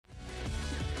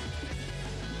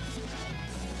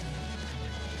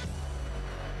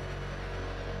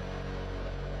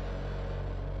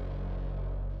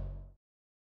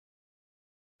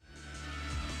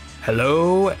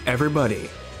Hello, everybody.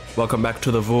 Welcome back to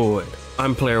the Void.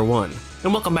 I'm Player 1.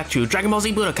 And welcome back to Dragon Ball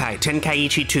Z Budokai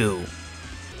Tenkaichi 2.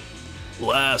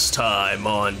 Last time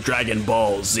on Dragon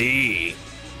Ball Z.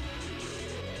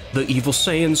 The evil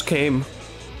Saiyans came.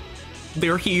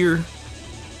 They're here.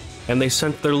 And they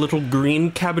sent their little green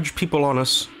cabbage people on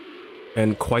us.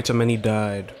 And quite a many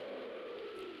died.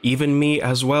 Even me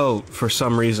as well, for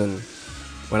some reason.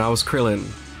 When I was Krillin.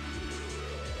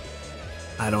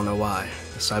 I don't know why.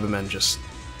 The Cybermen just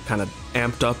kind of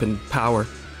amped up in power.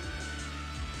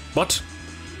 But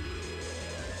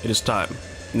it is time.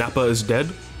 Nappa is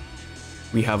dead.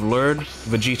 We have lured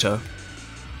Vegeta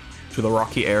to the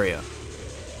rocky area.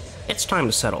 It's time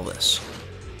to settle this.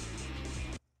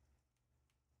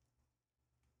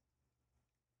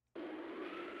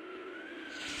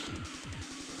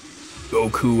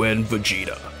 Goku and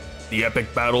Vegeta. The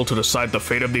epic battle to decide the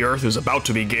fate of the Earth is about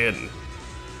to begin.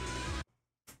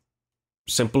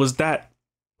 Simple as that.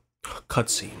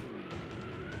 Cutscene.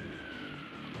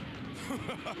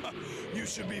 You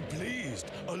should be pleased.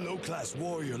 A low-class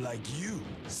warrior like you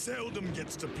seldom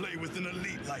gets to play with an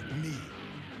elite like me.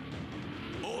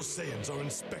 All Saiyans are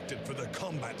inspected for their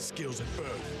combat skills at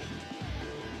birth.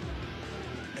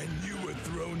 And you were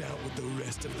thrown out with the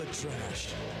rest of the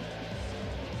trash.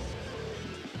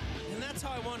 And that's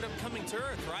how I wound up coming to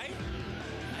Earth, right?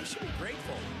 I should be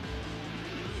grateful.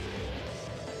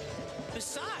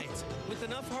 Besides, with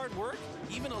enough hard work,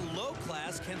 even a low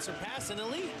class can surpass an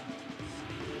elite.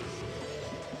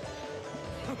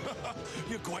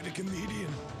 You're quite a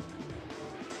comedian.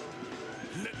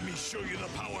 Let me show you the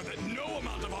power that no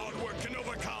amount of hard work can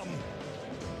overcome.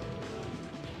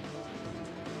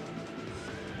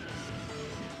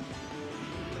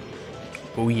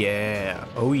 Oh yeah.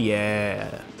 Oh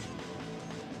yeah.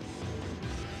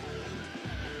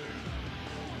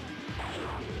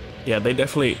 Yeah, they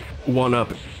definitely one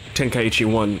up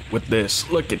Tenkaichi 1 with this.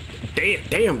 Look at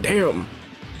damn. They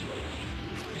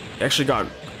actually got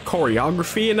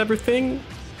choreography and everything.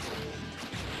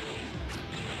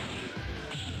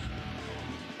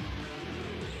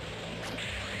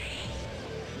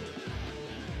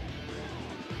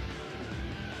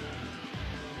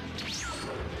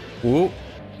 Whoa,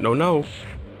 no.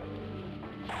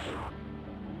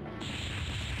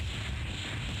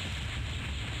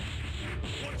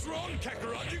 What's wrong,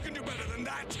 Kakarot? You can do better than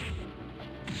that.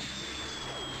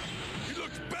 You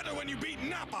looked better when you beat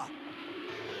Nappa.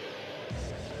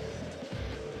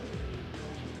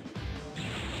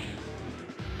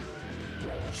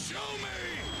 Show me!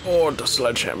 Oh, the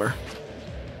sledgehammer.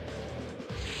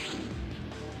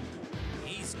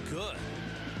 He's good.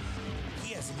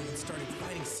 He hasn't even started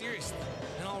fighting seriously,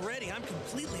 and already I'm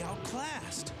completely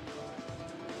outclassed.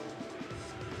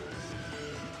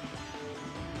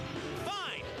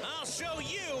 Fine, I'll show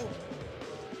you.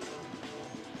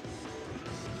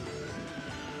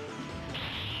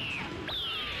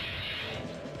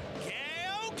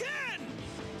 Kaioken!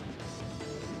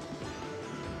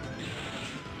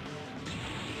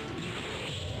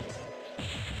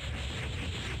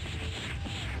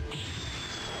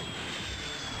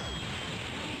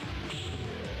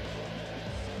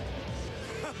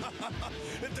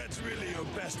 If that's really your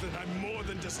best, then I'm more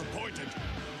than disappointed.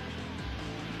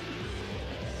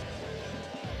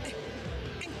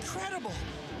 Incredible!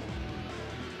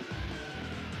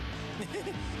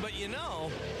 But you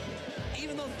know,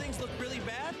 even though things look really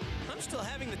bad, I'm still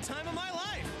having the time of my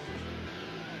life.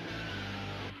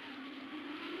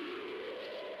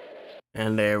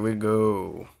 And there we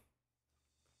go.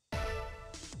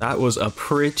 That was a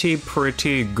pretty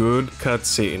good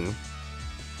cutscene.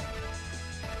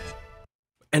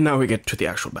 And now we get to the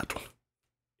actual battle.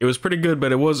 It was pretty good,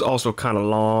 but it was also kind of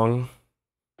long.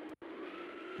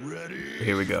 Ready?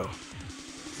 Here we go.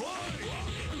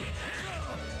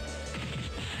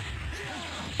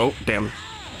 Oh, damn.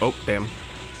 Oh, damn.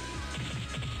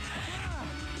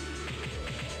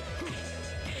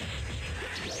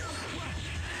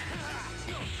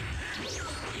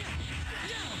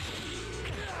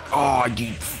 Oh,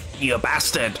 you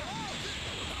bastard.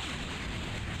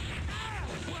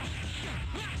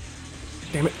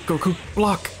 Damn it, Goku,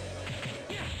 block!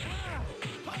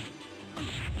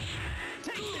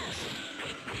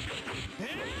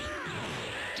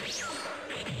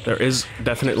 There is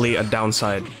definitely a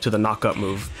downside to the knockup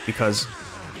move, because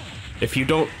if you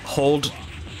don't hold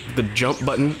the jump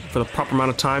button for the proper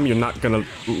amount of time, you're not gonna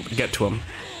get to him.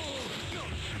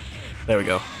 There we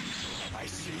go.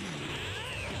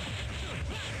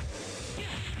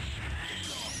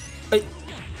 Hey.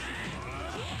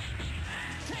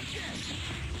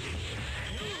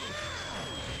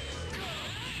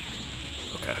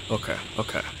 Okay.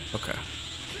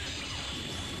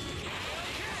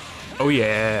 Oh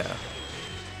yeah.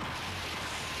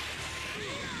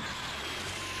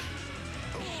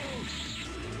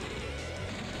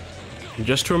 And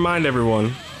just to remind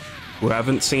everyone who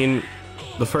haven't seen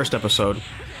the first episode,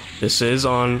 this is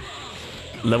on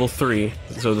level 3,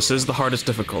 so this is the hardest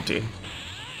difficulty.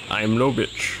 I am no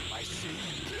bitch.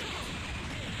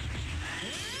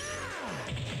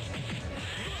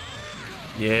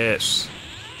 Yes.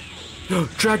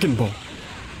 Dragon Ball!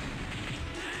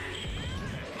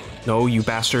 No, you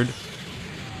bastard.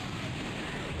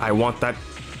 I want that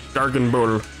Dragon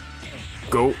Ball.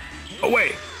 Go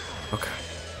away! Okay.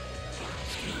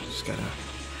 Just gotta...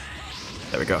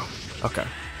 There we go. Okay.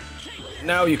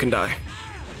 Now you can die.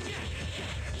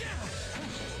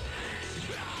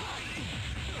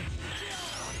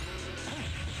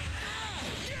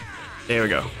 There we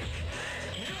go.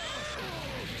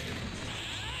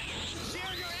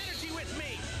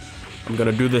 I'm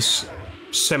gonna do this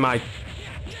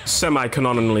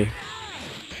semi-canonically,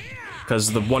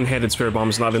 because the one-handed spirit bomb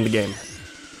is not in the game.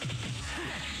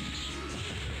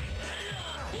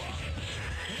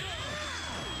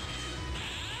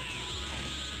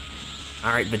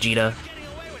 Alright, Vegeta.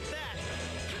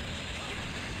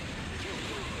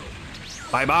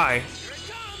 Bye-bye.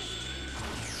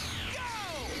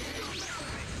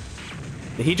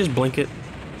 Did he just blink it?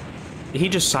 Did he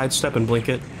just sidestep and blink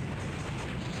it?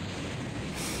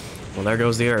 Well, there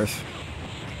goes the Earth.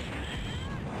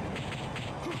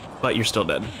 But you're still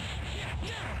dead.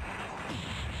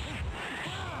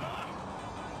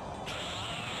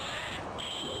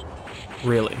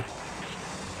 Really.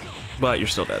 But you're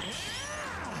still dead.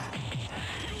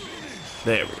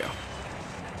 There we go.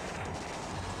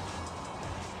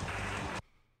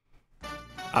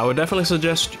 I would definitely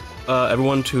suggest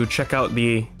everyone to check out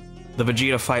the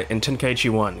Vegeta fight in Tenkaichi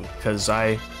 1, because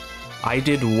I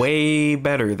did way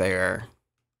better there.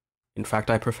 In fact,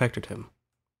 I perfected him.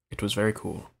 It was very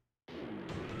cool.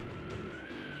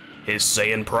 His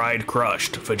Saiyan pride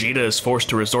crushed, Vegeta is forced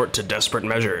to resort to desperate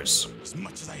measures. As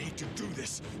much as I hate to do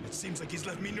this, it seems like he's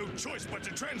left me no choice but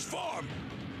to transform.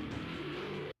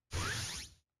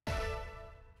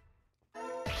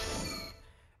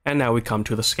 And now we come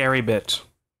to the scary bit.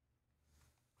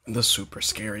 The super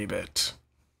scary bit.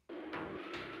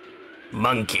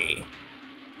 Monkey.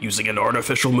 Using an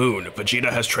artificial moon,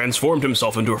 Vegeta has transformed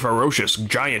himself into a ferocious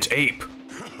giant ape.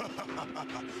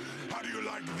 How do you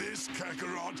like this,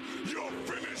 Kakarot? You're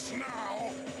finished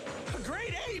now! A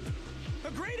great ape!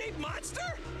 A great ape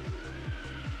monster?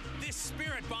 This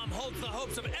spirit bomb holds the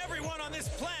hopes of everyone on this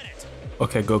planet!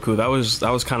 Okay, Goku, that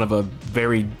was kind of a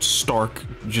very stark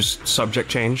just subject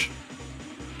change.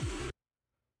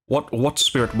 What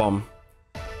spirit bomb?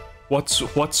 What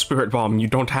spirit bomb? You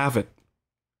don't have it.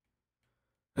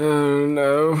 Oh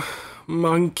no,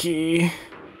 monkey.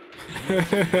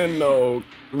 No,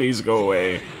 please go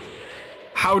away.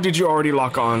 How did you already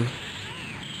lock on?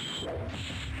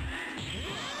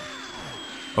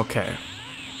 Okay,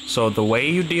 so the way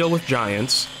you deal with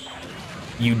giants,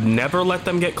 you never let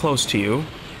them get close to you,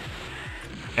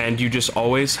 and you just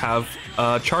always have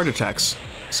charge attacks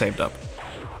saved up.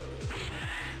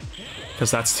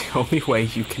 Because that's the only way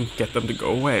you can get them to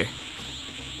go away.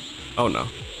 Oh no.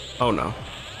 Oh no.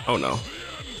 Oh no.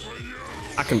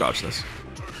 I can dodge this.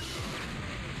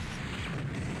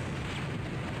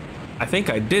 I think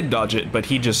I did dodge it, but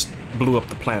he just blew up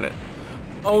the planet.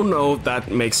 Oh no, that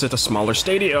makes it a smaller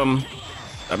stadium.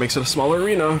 That makes it a smaller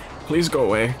arena. Please go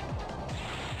away.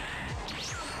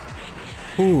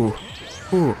 Ooh.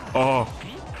 Ooh. Oh.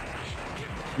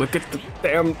 Look at the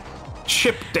damn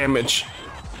chip damage.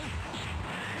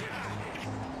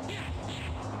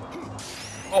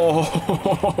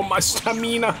 Oh, my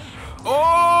stamina.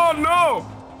 Oh, no.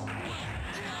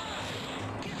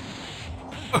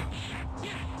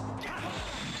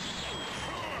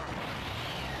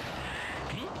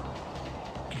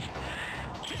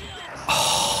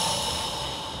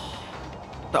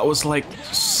 That was like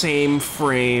same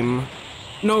frame.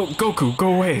 No, Goku,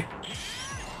 go away.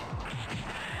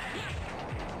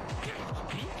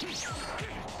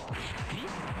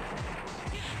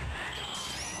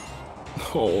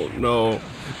 Oh no,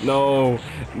 no,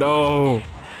 no,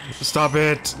 stop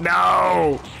it,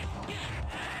 no!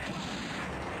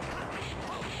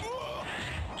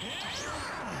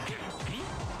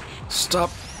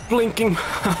 Stop blinking.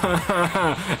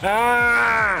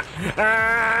 Ah!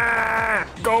 Ah!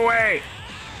 Go away.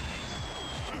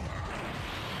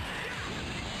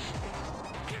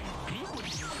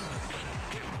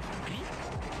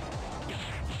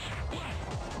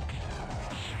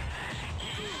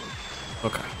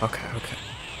 Okay.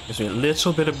 Gives me a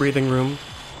little bit of breathing room.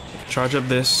 Charge up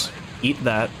this, eat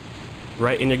that,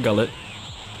 right in your gullet.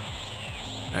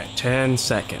 Alright, 10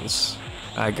 seconds.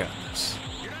 I got this.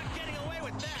 You're not getting away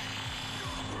with that.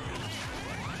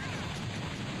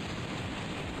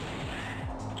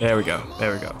 There we go.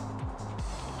 There we go.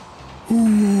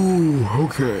 Ooh,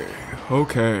 okay.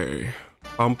 Okay.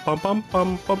 Bum bum bum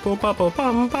bum bum bum bum bum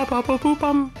bum bum bum bum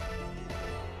bum.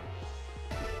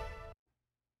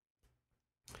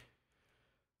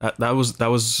 That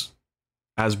was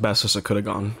as best as it could have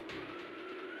gone.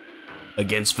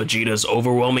 Against Vegeta's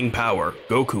overwhelming power,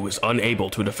 Goku is unable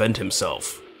to defend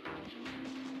himself.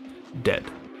 Dead.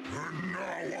 And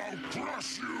now I'll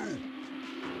crush you!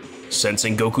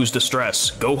 Sensing Goku's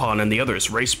distress, Gohan and the others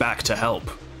race back to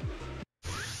help.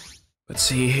 But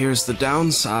see, here's the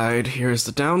downside. Here's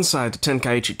the downside to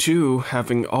Tenkaichi 2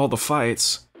 having all the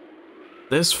fights.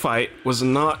 This fight was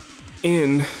not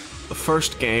in the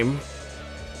first game.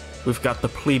 We've got the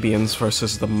plebeians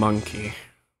versus the monkey.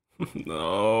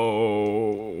 No.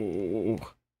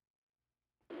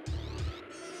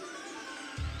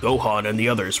 Gohan and the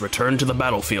others return to the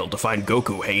battlefield to find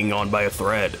Goku hanging on by a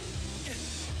thread.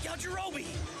 Yajirobe!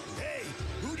 Hey,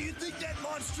 who do you think that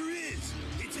monster is?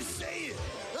 It's a Saiyan!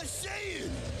 A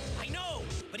Saiyan! I know,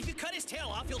 but if you cut his tail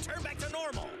off, he'll turn back to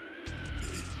normal.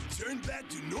 Turn back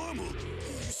to normal?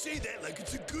 You say that like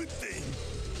it's a good thing.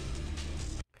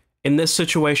 In this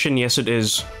situation, yes it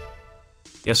is.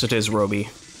 Yes it is, Roby.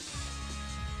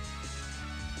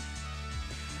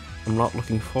 I'm not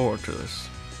looking forward to this.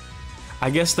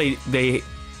 I guess they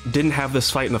didn't have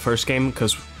this fight in the first game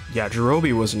because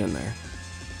Yajirobe wasn't in there.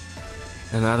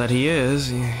 And now that he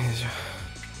is,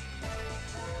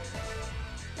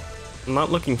 I'm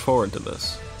not looking forward to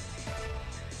this.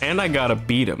 And I gotta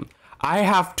beat him. I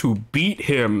have to beat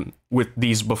him with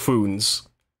these buffoons.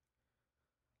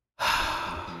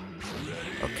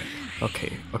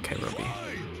 Okay, Roby.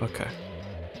 Okay.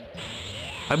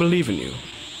 I believe in you.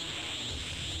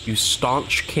 You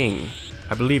staunch king.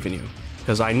 I believe in you.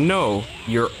 Because I know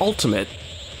your ultimate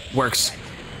works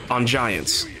on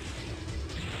giants.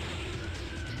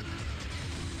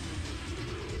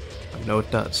 I know it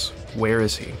does. Where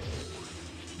is he?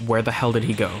 Where the hell did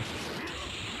he go?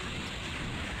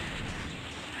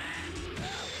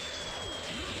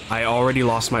 I already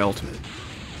lost my ultimate.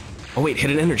 Oh wait,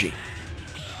 hidden energy.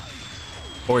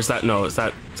 Or is that, no, is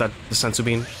that the Senzu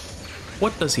Bean?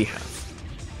 What does he have?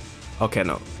 Okay,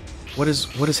 no. What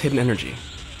is hidden energy?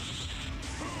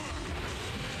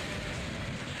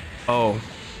 Oh.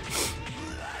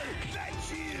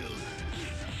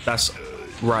 That's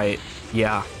right.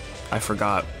 Yeah, I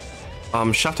forgot.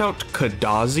 Shout out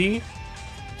Kadazi.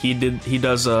 He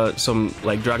does some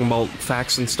like Dragon Ball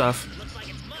facts and stuff.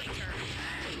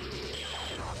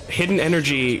 Hidden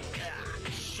energy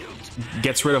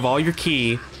gets rid of all your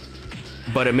ki,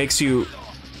 but it makes you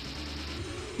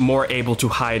more able to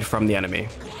hide from the enemy.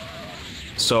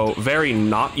 So very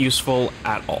not useful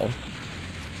at all.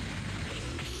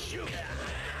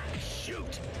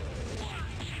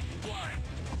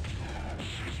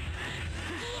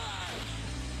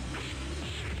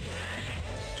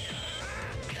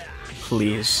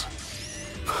 Please.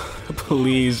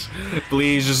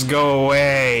 Please just go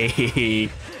away.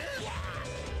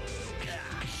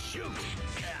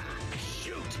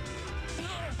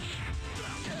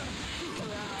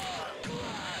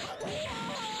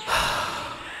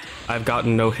 I've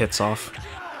gotten no hits off.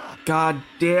 God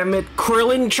damn it,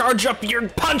 Krillin, charge up your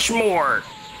punch more!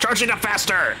 Charge it up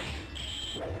faster!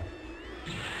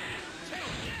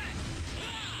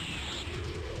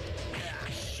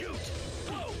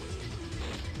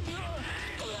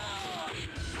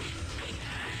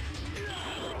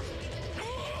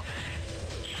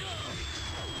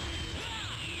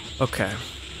 Okay.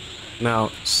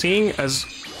 Now, seeing as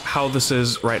how this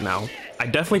is right now, I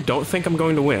definitely don't think I'm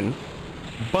going to win.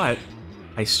 But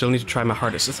I still need to try my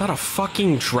hardest. Is that a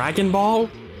fucking Dragon Ball?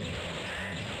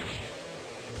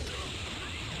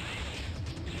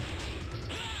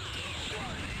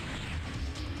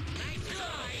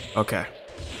 Okay.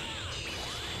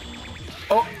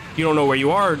 Oh, you don't know where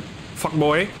you are, fuck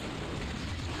boy.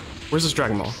 Where's this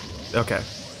Dragon Ball? Okay.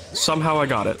 Somehow I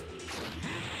got it.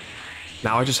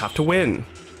 Now I just have to win.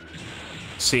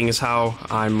 Seeing as how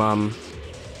I'm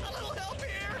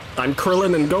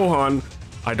Krillin and Gohan,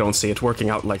 I don't see it working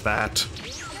out like that.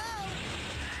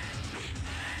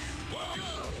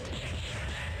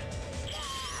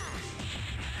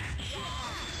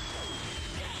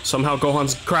 Somehow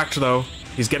Gohan's cracked though.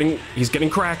 He's getting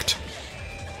cracked.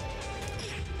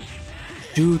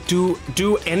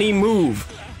 Do any move.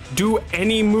 Do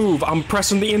any move. I'm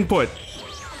pressing the input.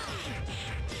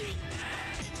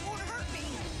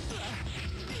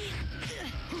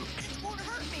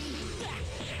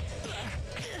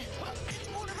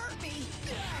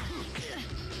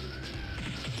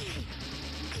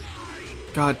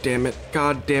 God damn it.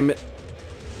 God damn it.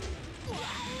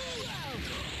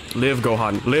 Live,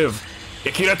 Gohan. Live.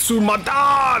 Ikiretsu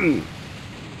Madan!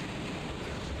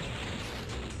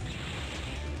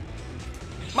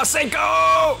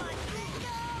 Masenko!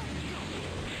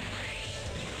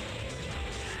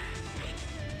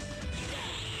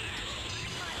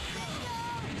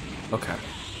 Okay.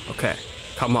 Okay.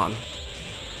 Come on.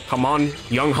 Come on,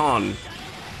 young Han.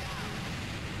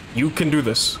 You can do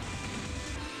this.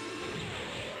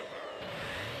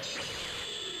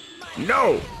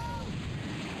 No!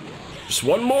 Just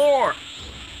one more!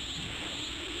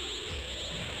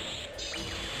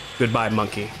 Goodbye,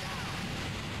 monkey.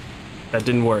 That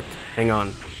didn't work. Hang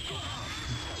on.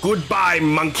 Goodbye,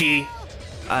 monkey!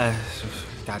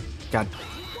 God.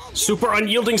 Super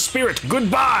unyielding spirit,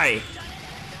 goodbye!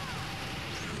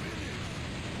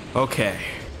 Okay.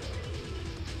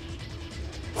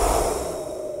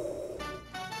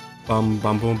 Bum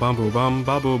bum boom bum boo bum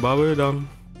babu babu dum.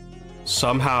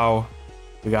 Somehow,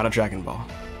 we got a Dragon Ball.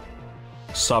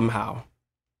 Somehow.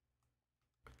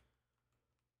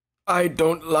 I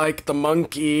don't like the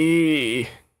monkey.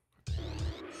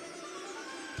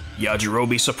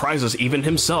 Yajirobe surprises even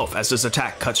himself as his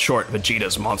attack cuts short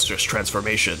Vegeta's monstrous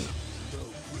transformation.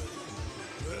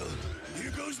 Well,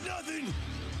 here goes nothing.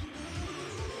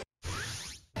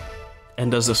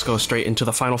 And does this go straight into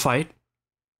the final fight?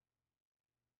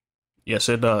 Yes,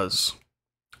 it does.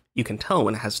 You can tell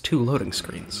when it has 2 loading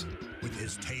screens. With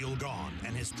his tail gone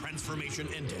and his transformation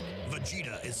ended,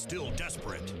 Vegeta is still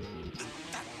desperate.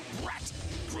 That rat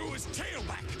grew his tail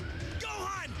back.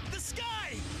 Gohan, the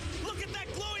sky! Look at that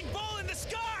glowing ball in the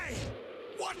sky!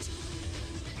 What?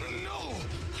 No!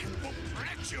 I won't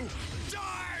let you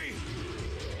die!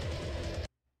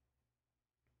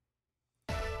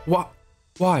 What?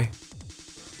 Why?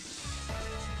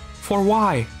 For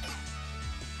why?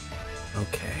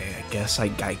 Okay, I guess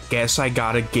I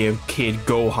gotta give Kid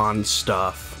Gohan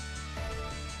stuff.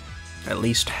 At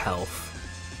least health.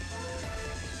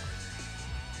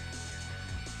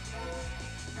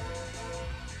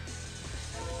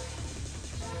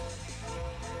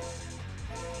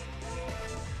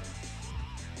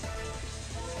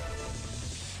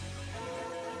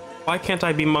 Why can't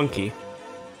I be monkey?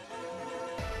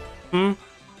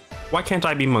 Why can't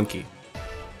I be monkey?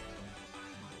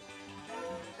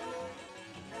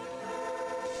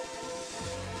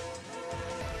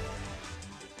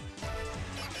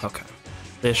 Okay,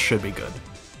 this should be good.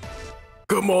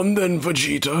 Come on then,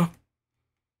 Vegeta.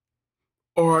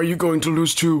 Or are you going to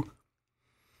lose to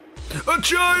a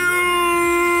child?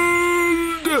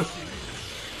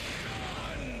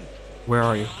 Where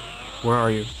are you? Where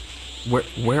are you?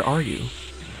 Where are you?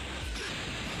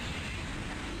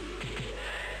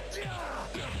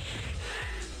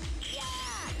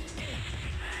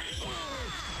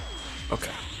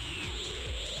 Okay.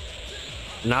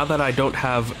 Now that I don't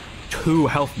have 2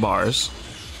 health bars,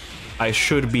 I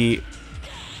should be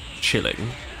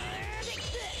chilling.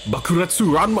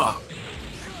 Bakuretsu Ranma!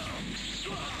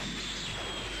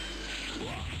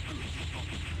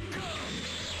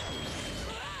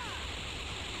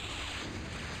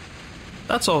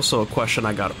 That's also a question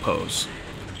I gotta pose.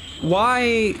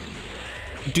 Why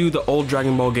do the old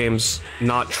Dragon Ball games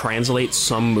not translate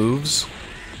some moves?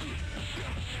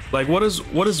 Like, what does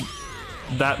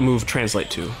that move translate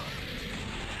to?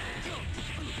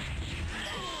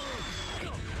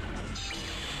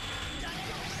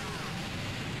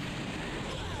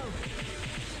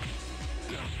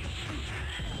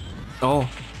 Oh.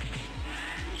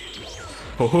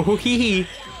 Ho ho ho hee hee.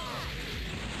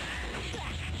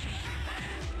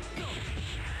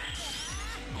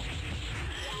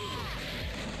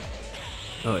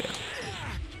 Oh yeah.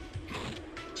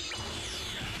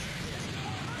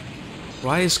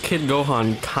 Why is Kid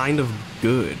Gohan kind of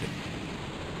good?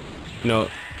 You know,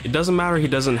 it doesn't matter he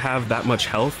doesn't have that much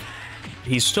health.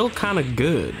 He's still kind of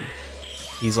good.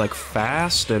 He's like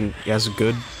fast and he has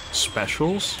good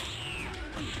specials.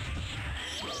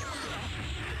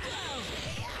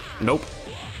 Nope.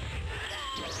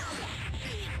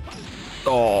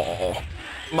 Oh,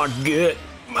 my gut.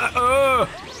 My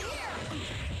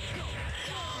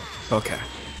Okay.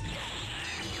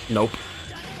 Nope.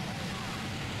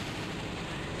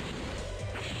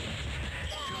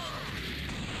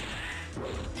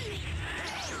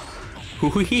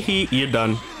 Hoo-hoo-hee-hee, you're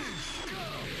done.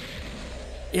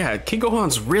 Yeah, Kid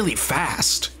Gohan's really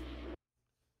fast.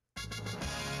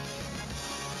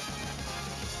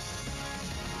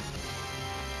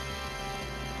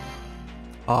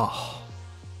 Oh,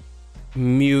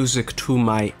 music to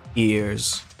my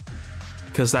ears.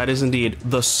 Because that is indeed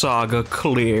the saga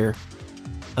clear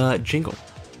jingle.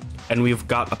 And we've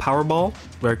got a power ball,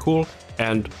 very cool,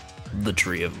 and the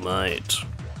Tree of Might.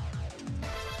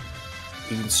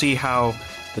 You can see how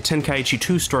the Tenkaichi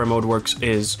 2 story mode works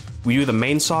is we do the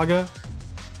main saga,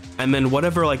 and then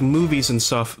whatever like movies and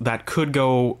stuff that could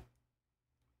go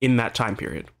in that time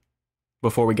period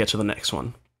before we get to the next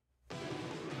one.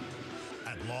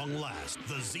 At long last,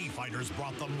 the Z Fighters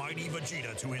brought the mighty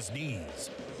Vegeta to his knees.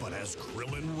 But as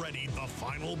Krillin readied the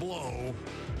final blow...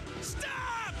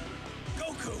 Stop!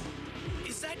 Goku,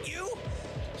 is that you?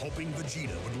 Hoping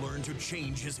Vegeta would learn to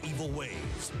change his evil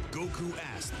ways, Goku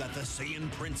asked that the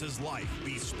Saiyan Prince's life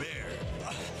be spared.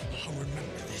 I'll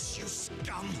remember this, you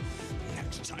scum!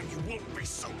 Next time you won't be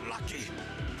so lucky!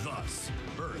 Thus,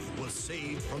 Earth was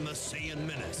saved from the Saiyan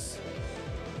menace.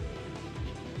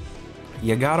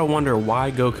 You gotta wonder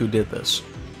why Goku did this.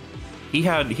 He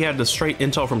had the straight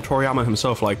intel from Toriyama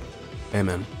himself, like, hey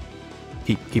man,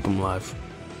 keep him alive.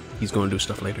 He's gonna do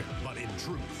stuff later. But in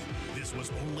truth, this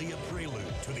was only a prelude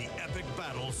to the epic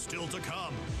battle still to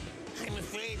come. I'm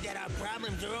afraid that our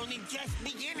problems are only just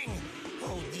beginning.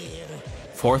 Oh dear.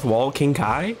 Fourth wall King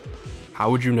Kai? How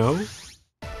would you know?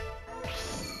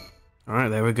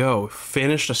 Alright, there we go.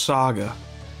 Finished the saga.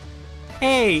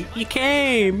 Hey, you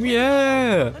came!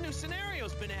 Yeah! A new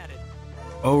scenario's been added.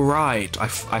 Oh right, I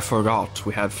forgot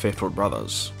we had Faithful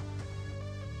Brothers.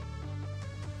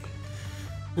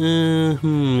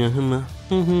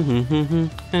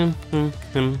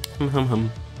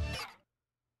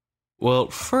 Well,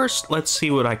 first let's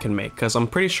see what I can make, because I'm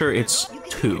pretty sure it's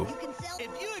 2.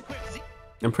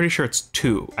 I'm pretty sure it's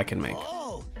 2 I can make.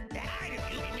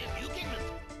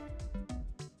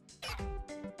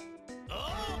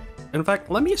 In fact,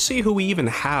 let me see who we even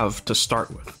have to start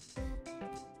with,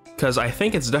 because I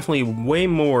think it's definitely way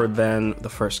more than the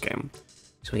first game.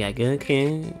 So we got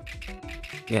Goku,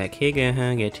 we got Kid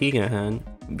Gohan, we got T Gohan,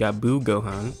 we got Boo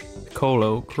Gohan,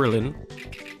 Piccolo, Krillin,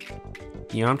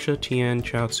 Yamcha, Tien,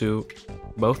 Chaozu,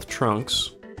 both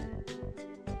Trunks,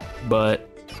 but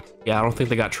yeah, I don't think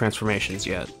they got transformations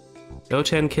yet.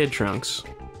 Goten, Kid Trunks,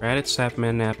 Raditz,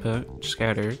 Sapman, Nappa,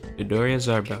 Scatter, Dodoria,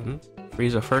 Zarbon,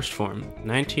 Frieza first form,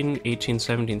 19, 18,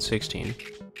 17, 16.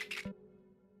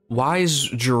 Why is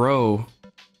Jiro?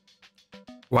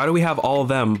 Why do we have all of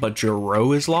them, but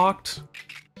Jiro is locked?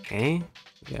 Okay,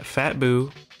 we got Fat Boo,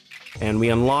 and we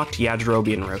unlocked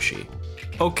Yajirobe and Roshi.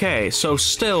 Okay, so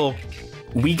still,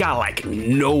 we got like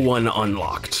no one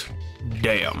unlocked.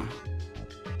 Damn.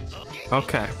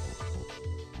 Okay.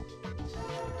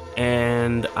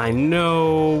 And I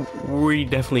know we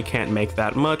definitely can't make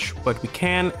that much, but we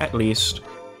can at least...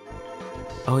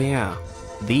 Oh yeah,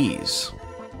 these.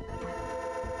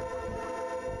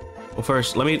 Well,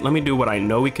 first, let me do what I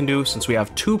know we can do. Since we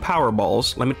have 2 power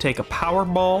balls, let me take a power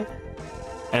ball,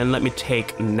 and let me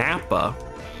take Nappa.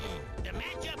 The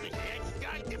matchup is Let's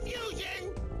Start the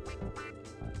Fusion!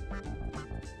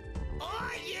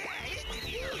 Oh yeah, it's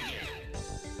fusion!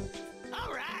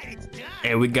 Alright, it's done!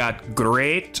 And we got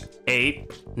Great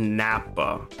Ape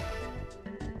Nappa.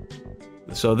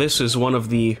 So this is one of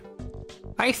the,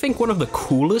 I think one of the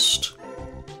coolest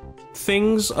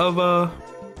things of the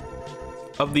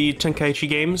Tenkaichi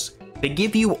games. They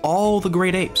give you all the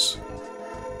great apes.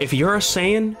 If you're a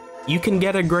Saiyan, you can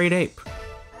get a great ape.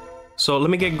 So let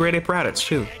me get Great Ape Raditz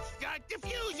too. Let's start the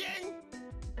fusion!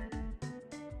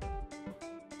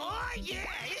 Oh yeah,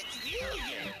 it's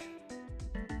fusion!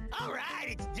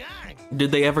 Alright, it's done!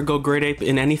 Did they ever go Great Ape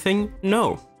in anything?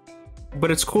 No. But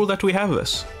it's cool that we have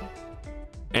this.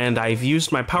 And I've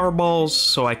used my power balls,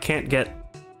 so I can't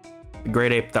get the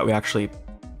Great Ape that we actually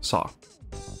saw.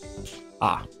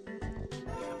 Ah.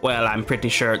 Well, I'm pretty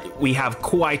sure we have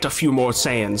quite a few more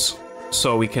Saiyans,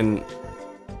 so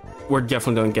we're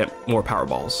definitely gonna get more power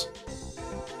balls.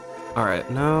 Alright,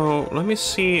 now let me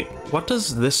see, what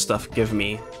does this stuff give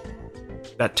me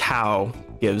that Tao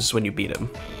gives when you beat him?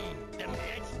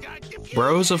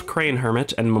 Bros of Crane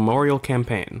Hermit and Memorial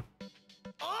Campaign.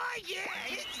 Oh yeah,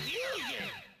 it's fusion!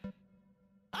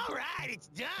 Alright, it's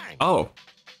done! Oh,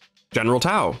 General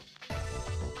Tao.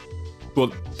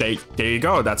 Well, there you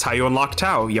go. That's how you unlock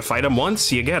Tao. You fight him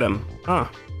once, you get him. Huh.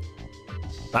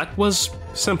 That was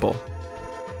simple.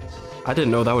 I didn't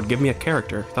know that would give me a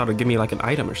character. Thought it would give me like an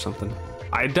item or something.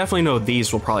 I definitely know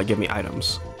these will probably give me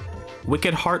items.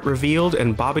 Wicked Heart Revealed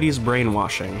and Bobbity's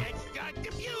Brainwashing. Let's start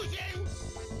the fusion!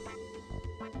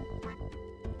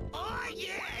 Oh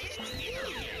yeah, it's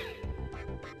fusion!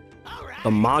 Alright, The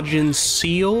Majin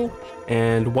Seal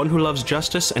and One Who Loves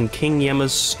Justice and King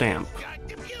Yema's Stamp. start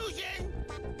the fusion!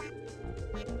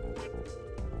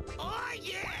 Oh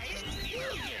yeah, it's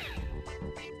fusion!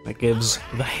 That gives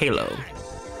the Halo.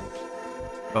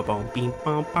 Ba-bum, beam,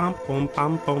 bum, bum, bum,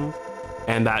 bum, bum.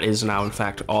 And that is now, in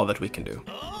fact, all that we can do.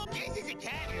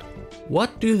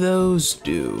 What do those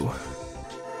do?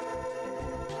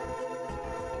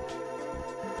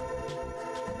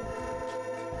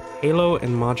 Halo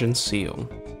and Majin Seal.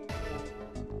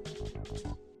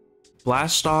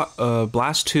 Blast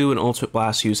 2 and Ultimate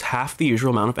Blast use half the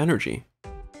usual amount of energy.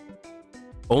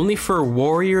 Only for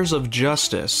Warriors of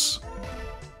Justice.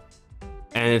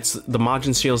 And it's the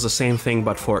Majin Seal is the same thing,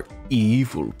 but for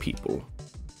evil people.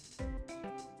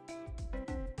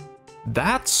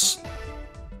 That's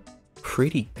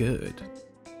pretty good.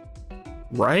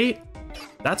 Right?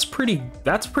 That's pretty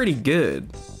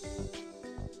good.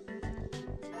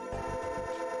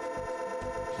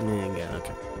 Yeah,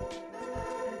 okay.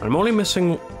 I'm only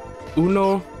missing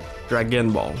Uno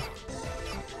Dragon Ball.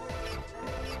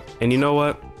 And you know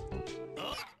what?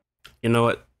 You know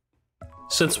what?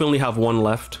 Since we only have one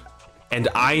left, and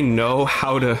I know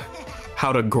how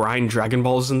to grind Dragon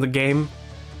Balls in the game,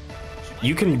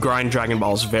 you can grind Dragon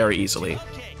Balls very easily.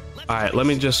 Alright, let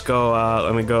me just go,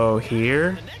 let me go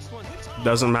here.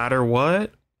 Doesn't matter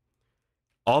what.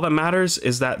 All that matters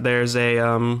is that there's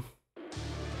a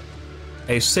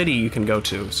city you can go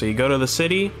to. So you go to the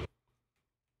city,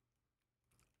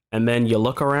 and then you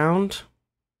look around,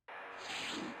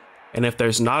 and if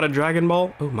there's not a Dragon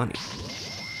Ball, oh, money.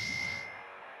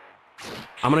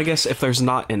 I'm gonna guess if there's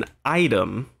not an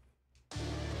item,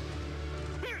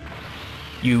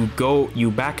 you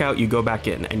back out, you go back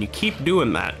in, and you keep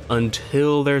doing that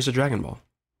until there's a Dragon Ball.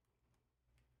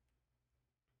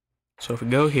 So if we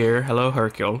go here, hello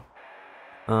Hercule,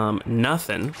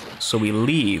 nothing, so we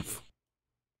leave,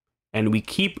 and we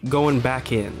keep going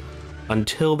back in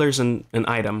until there's an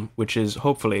item, which is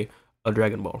hopefully a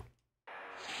Dragon Ball.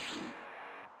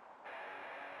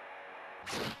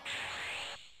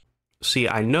 See,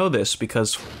 I know this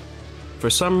because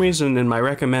for some reason in my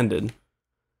recommended,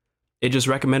 it just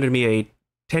recommended me a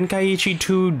Tenkaichi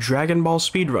 2 Dragon Ball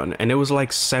speedrun, and it was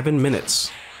like 7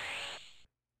 minutes.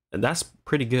 And that's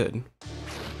pretty good.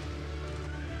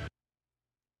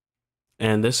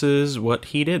 And this is what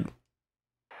he did.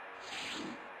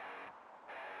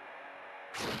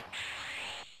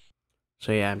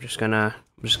 So yeah, I'm just gonna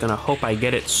hope I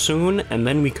get it soon, and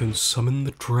then we can summon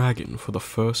the dragon for the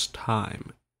first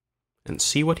time and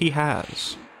see what he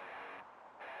has.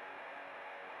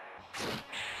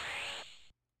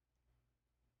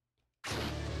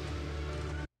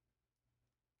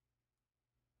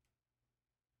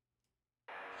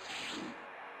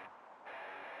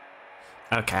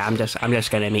 Okay, I'm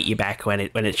just gonna meet you back when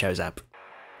it shows up.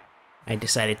 I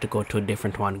decided to go to a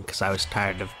different one because I was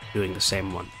tired of doing the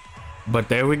same one. But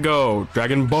there we go,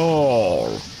 Dragon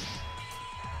Ball!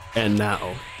 And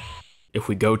now, if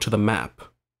we go to the map,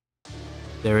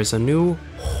 there is a new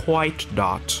white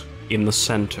dot in the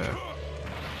center,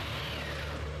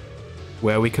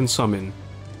 where we can summon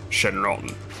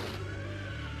Shenron.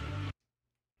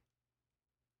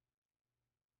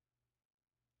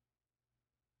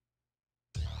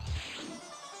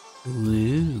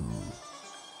 Woo.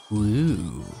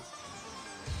 Woo.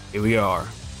 Here we are.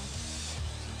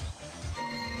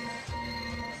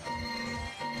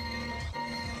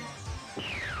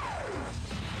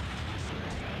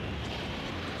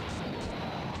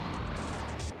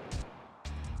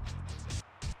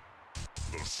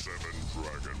 The 7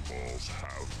 Dragon Balls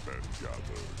have been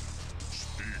gathered.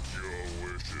 Speak your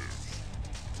wishes.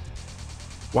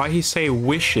 Why he say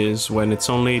wishes when it's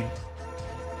only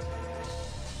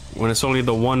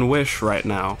the one wish right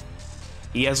now?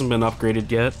 He hasn't been upgraded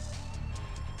yet.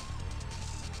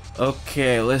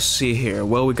 Okay, let's see here.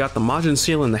 Well, we got the Majin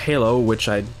Seal and the Halo, which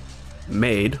I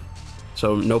made,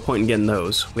 so no point in getting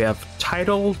those. We have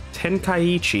Title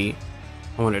Tenkaichi.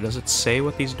 I wonder, does it say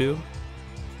what these do?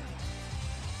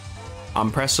 I'm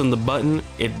pressing the button,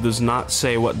 it does not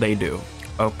say what they do.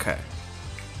 Okay.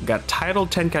 We got Title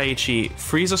Tenkaichi,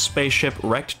 Freeze a Spaceship,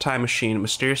 Wrecked Time Machine,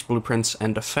 Mysterious Blueprints,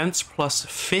 and Defense plus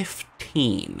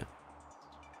 15.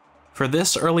 For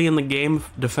this early in the game,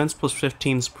 Defense plus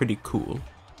 15 is pretty cool.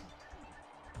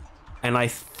 And I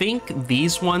think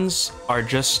these ones are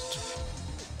just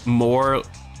more,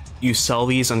 you sell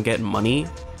these and get money.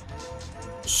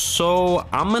 So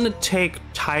I'm gonna take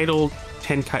Title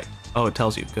Tenkaichi, oh, it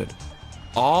tells you, good.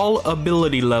 All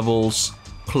ability levels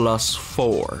plus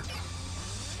 4.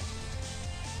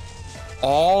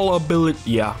 All ability,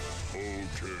 yeah. Okay.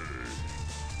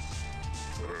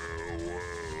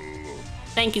 Farewell.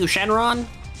 Thank you, Shenron.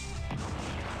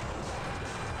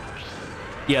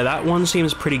 Yeah, that one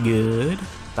seems pretty good.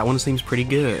 That one seems pretty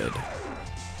good.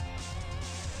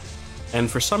 And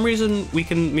for some reason, we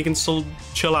can still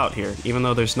chill out here, even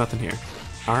though there's nothing here.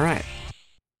 All right.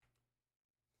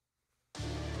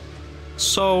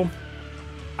 So,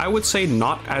 I would say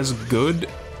not as good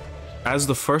as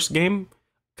the first game,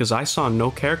 because I saw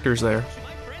no characters there.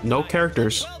 No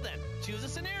characters. Well then, choose a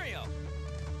scenario.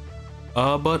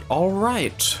 But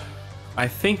alright. I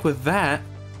think with that,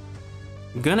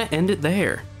 I'm gonna end it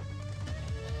there.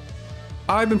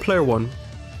 I've been Player One,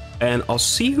 and I'll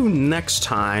see you next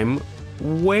time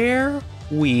where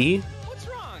we... What's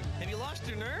wrong? Have you lost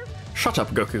your nerve? Shut up,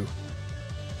 Goku.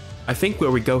 I think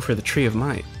where we go for the Tree of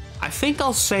Might. I think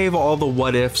I'll save all the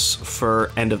what-ifs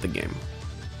for end of the game.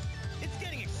 It's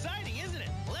getting exciting, isn't it?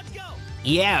 Let's go.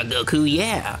 Yeah, Goku,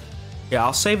 yeah. Yeah,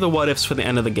 I'll save the what-ifs for the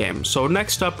end of the game. So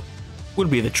next up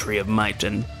would be the Tree of Might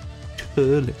and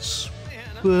Turles. Man,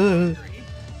 I'm hungry.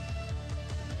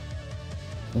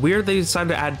 Weird they decided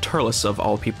to add Turles of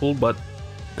all people, but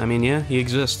I mean, yeah, he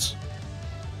exists.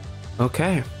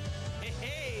 Okay.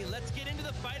 Hey, let's get into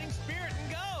the fighting spirit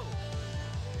and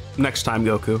go. Next time,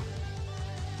 Goku.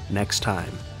 Next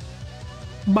time.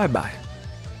 Bye-bye.